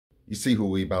You see who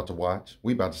we about to watch?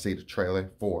 We about to see the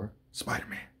trailer for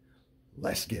Spider-Man.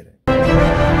 Let's get it.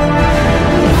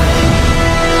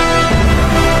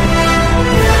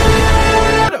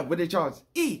 What up with it, y'all? It's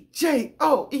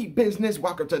EJOE Business.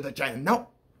 Welcome to the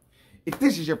channel. If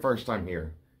this is your first time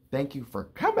here, thank you for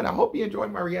coming. I hope you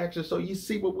enjoyed my reaction so you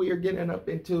see what we are getting up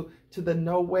into to the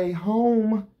No Way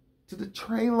Home, to the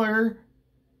trailer.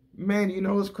 Man, you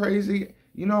know what's crazy?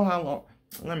 You know how long?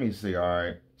 Let me see, all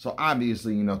right. So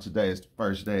obviously, you know, today is the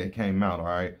first day it came out, all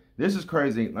right? This is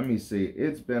crazy. Let me see.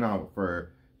 It's been out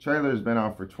for, trailer's been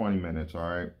out for 20 minutes, all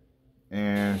right?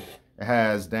 And it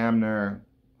has damn near,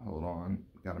 hold on,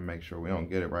 gotta make sure we don't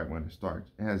get it right when it starts.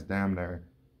 It has damn near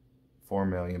 4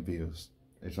 million views.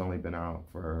 It's only been out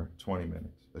for 20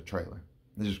 minutes, the trailer.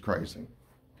 This is crazy.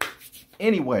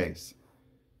 Anyways,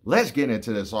 let's get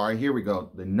into this, all right? Here we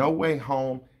go. The No Way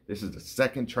Home. This is the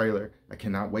second trailer. I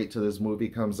cannot wait till this movie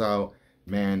comes out.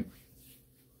 Man,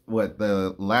 what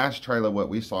the last trailer, what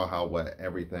we saw, how what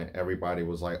everybody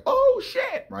was like, oh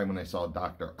shit, right when they saw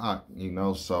Dr. Ock, you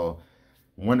know, so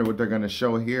wonder what they're gonna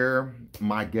show here.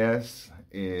 My guess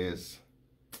is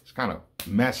it's kind of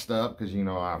messed up because, you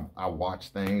know, I watch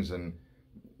things and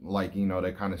like, you know,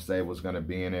 they kind of say what's gonna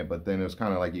be in it, but then it's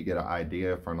kind of like you get an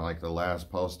idea from like the last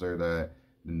poster, the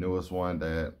newest one,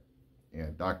 that yeah,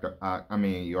 Dr. Ock, I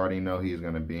mean, you already know he's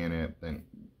gonna be in it. Then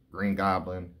Green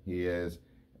Goblin, he is.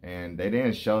 And they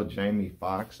didn't show Jamie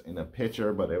Foxx in a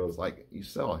picture, but it was like, you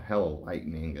saw hella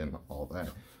lightning and all that.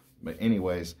 But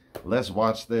anyways, let's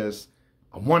watch this.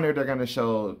 I wonder if they're going to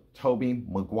show Tobey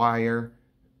Maguire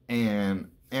and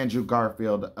Andrew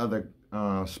Garfield, the other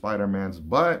Spider-Mans.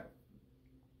 But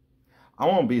I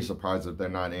won't be surprised if they're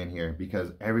not in here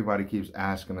because everybody keeps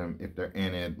asking them if they're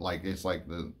in it. Like, it's like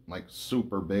the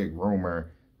super big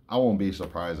rumor. I won't be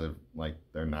surprised if like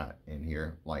they're not in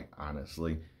here, like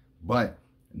honestly. But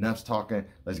enough talking.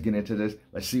 Let's get into this.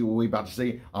 Let's see what we about to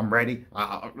see. I'm ready.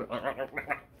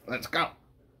 Let's go. All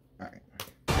right.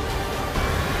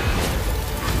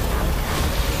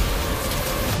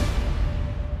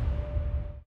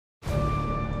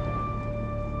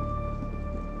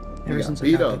 Ever since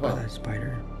I got bit by that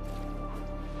spider,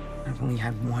 I've only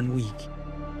had 1 week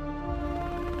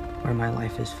where my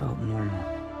life has felt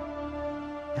normal.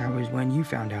 That was when you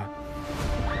found out.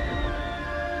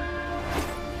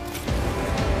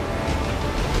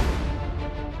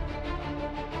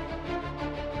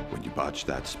 When you botched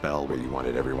that spell where you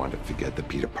wanted everyone to forget the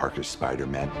Peter Parker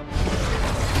Spider-Man,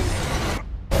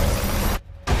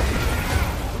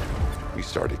 we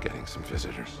started getting some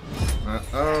visitors.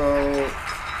 Uh-oh.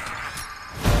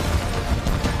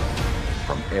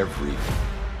 From every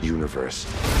universe.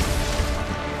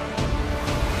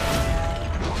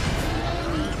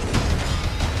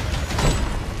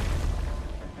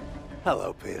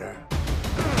 Hello, Peter.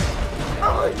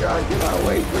 Oh my God, cannot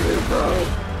wait for this, bro.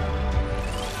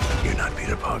 You're not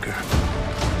Peter Parker.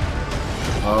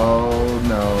 Oh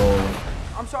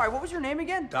no. I'm sorry, what was your name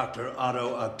again? Dr.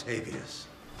 Otto Octavius.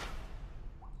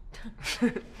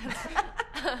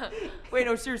 Wait,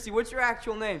 no, seriously, what's your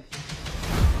actual name?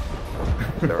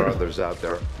 There are others out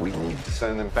there. We need to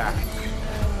send them back.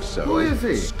 So Who is he?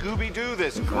 Scooby-Doo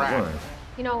this crap.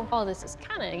 You know, all this is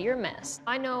kind of your mess.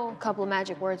 I know a couple of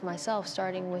magic words myself,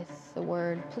 starting with the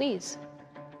word please.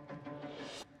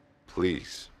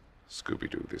 Please,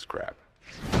 Scooby-Doo this crap.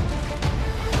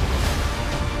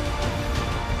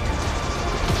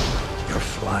 You're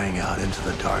flying out into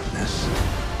the darkness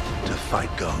to fight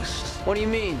ghosts. What do you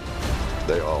mean?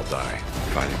 They all die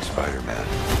fighting Spider-Man.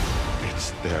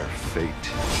 It's their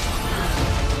fate.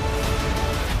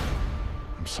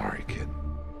 I'm sorry, kid.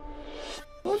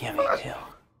 Yeah, me too.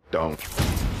 Don't.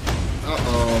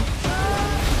 Uh-oh.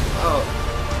 Oh.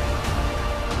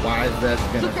 Why is that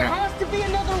gonna There happen? has to be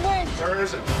another way! There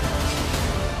isn't.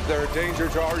 They're a danger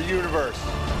to our universe.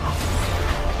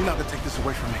 You're not gonna take this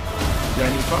away from me.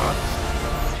 Jamie Foxx.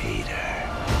 Peter,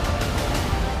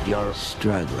 you're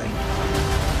struggling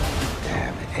to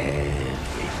have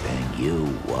everything you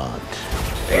want,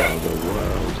 while the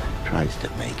world tries to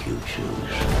make you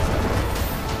choose.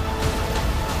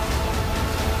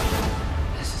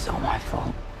 This is all my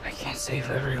fault. I can't save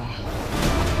everyone.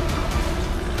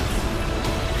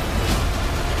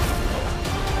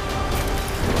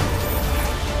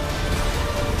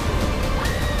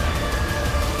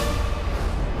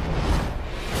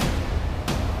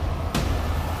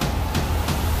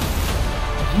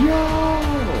 Yo!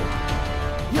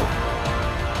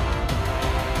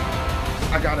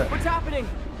 I got it. What's happening?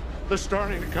 They're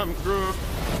starting to come through,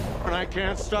 and I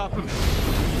can't stop them.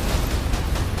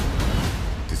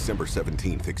 December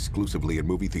 17th, exclusively in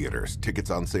movie theaters.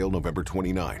 Tickets on sale November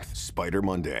 29th. Spider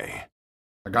Monday.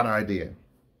 I got an idea.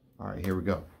 All right, here we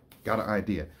go. Got an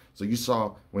idea. So you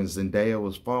saw when Zendaya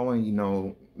was falling, you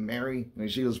know, Mary, when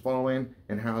she was falling,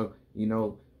 and how, you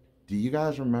know, do you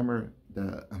guys remember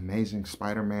the Amazing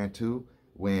Spider-Man 2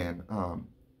 when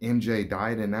MJ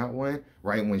died in that one,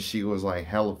 right when she was like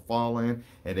hella falling,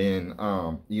 and then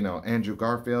you know, Andrew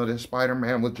Garfield as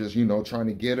Spider-Man was just, you know, trying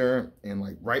to get her, and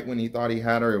like right when he thought he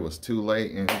had her, it was too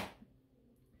late and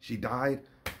she died.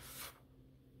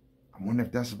 I wonder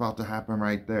if that's about to happen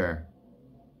right there.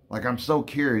 Like, I'm so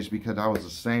curious because I was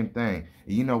the same thing.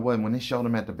 And you know what? When they showed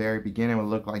him at the very beginning, it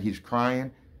looked like he's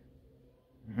crying.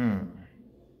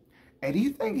 Hey, do you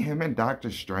think him and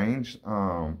Doctor Strange,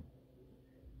 are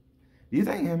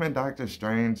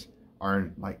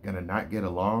like gonna not get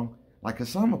along? Like, cause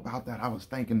something about that I was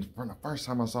thinking from the first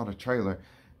time I saw the trailer.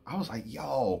 I was like,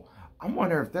 yo, I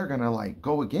wonder if they're gonna like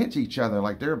go against each other,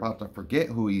 like they're about to forget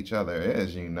who each other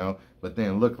is, you know? But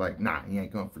then look like, nah, he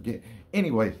ain't gonna forget.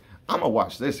 Anyways, I'm gonna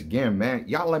watch this again, man.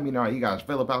 Y'all let me know how you guys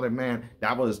feel about it, man.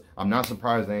 I'm not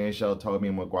surprised they ain't show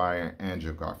Tobey Maguire and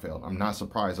Andrew Garfield. I'm not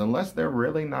surprised, unless they're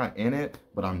really not in it,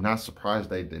 but I'm not surprised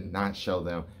they did not show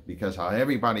them because how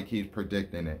everybody keeps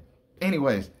predicting it.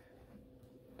 Anyways,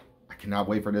 I cannot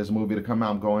wait for this movie to come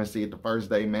out. I'm going to see it the first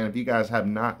day, man. If you guys have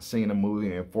not seen a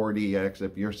movie in 4DX,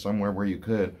 if you're somewhere where you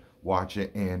could, watch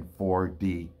it in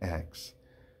 4DX.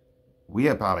 We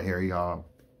up out of here, y'all.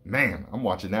 Man, I'm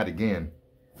watching that again.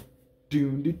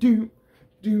 Doom, doom, doom,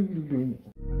 doom,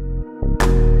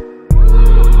 doom.